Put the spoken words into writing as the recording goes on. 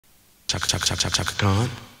Chaka, Chaka, Chaka, Chaka Khan,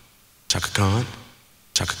 Chaka Khan,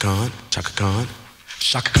 Chaka Khan, Chaka Khan,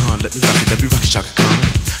 Chaka Khan, let me rock it, Chaka Khan,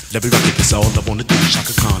 let me rock it, that's all I wanna do.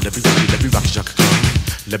 Chaka Khan, let me rock it, Chaka Khan,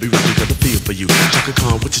 let me rock it, got a feel for you. Chaka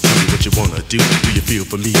Khan, what you tell me what you wanna do? Do you feel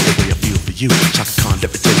for me the way I feel for you? Chaka Khan,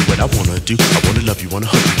 let me tell you what I wanna do. I wanna love you,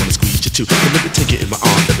 wanna hug you, wanna squeeze you too. And let me take it in my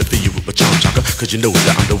arms, let me feel you with my charm, Chaka. Cause you know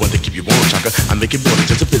that I'm the one to keep you warm, Chaka. I make it more than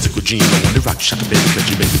just a physical dream. I wanna rock you, Chaka, baby, cause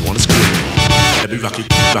you make me wanna scream. Let me rock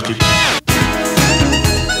it, rock it.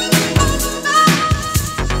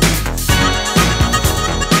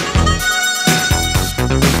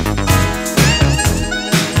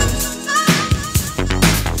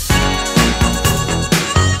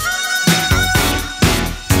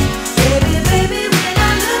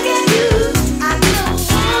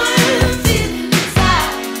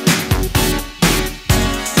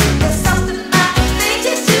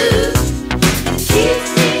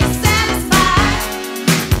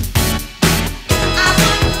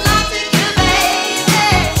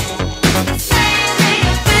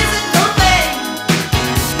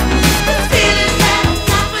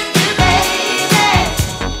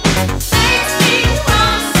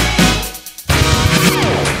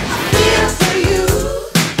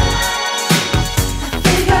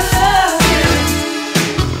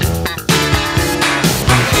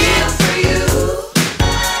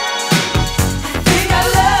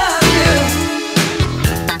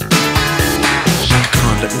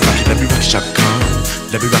 Chaka Khan,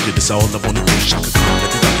 let me rock it, that's all I wanna do. Chaka Khan,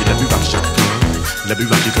 let me rock it, Chaka Khan. Let me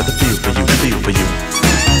rock it, got the feel for you, feel for you.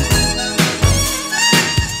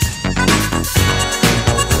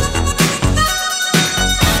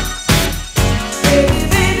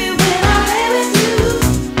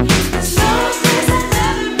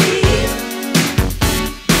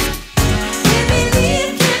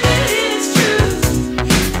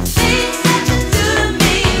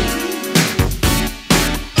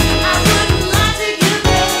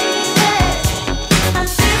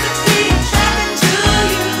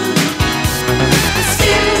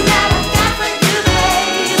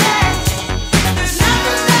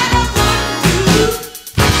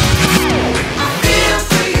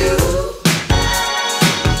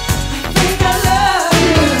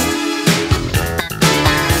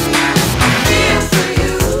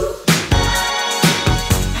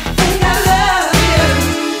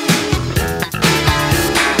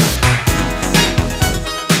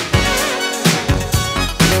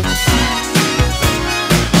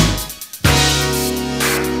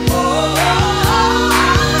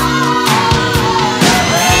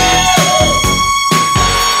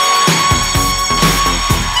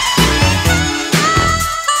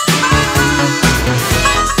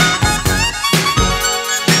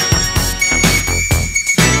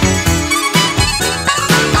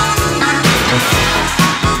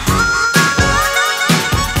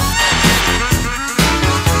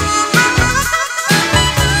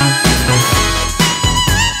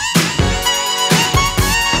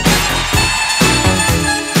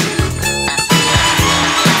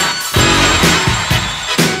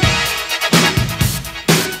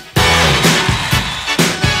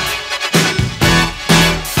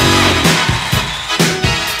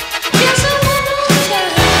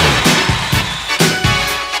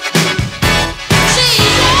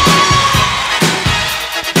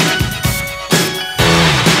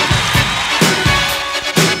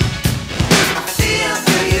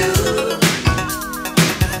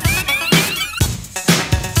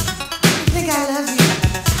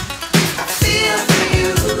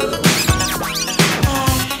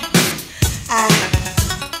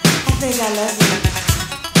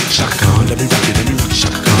 Chaka Khan, let me rock it,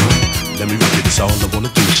 Chaka Khan. Let me rock it, that's all I wanna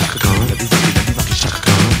do. Chaka Khan, let me rock it, Chaka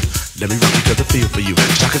Khan. Let me rock it, got the feel for you.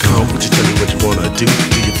 Chaka Khan, would you tell me what you wanna do?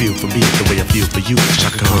 Do you feel for me the way I feel for you?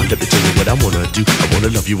 Chaka Khan, let me tell you what I wanna do. I wanna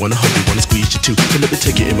love you, wanna hug you, wanna squeeze you too. So let me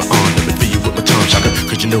take it in my arm, let me feel you with my charm, Chaka.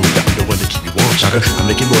 Cause you know that I'm the one to keep you warm, Chaka. I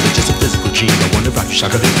make it more than just a physical dream. I wanna rock you,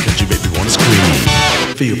 Chaka, cause you make me wanna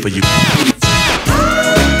scream. Feel for you.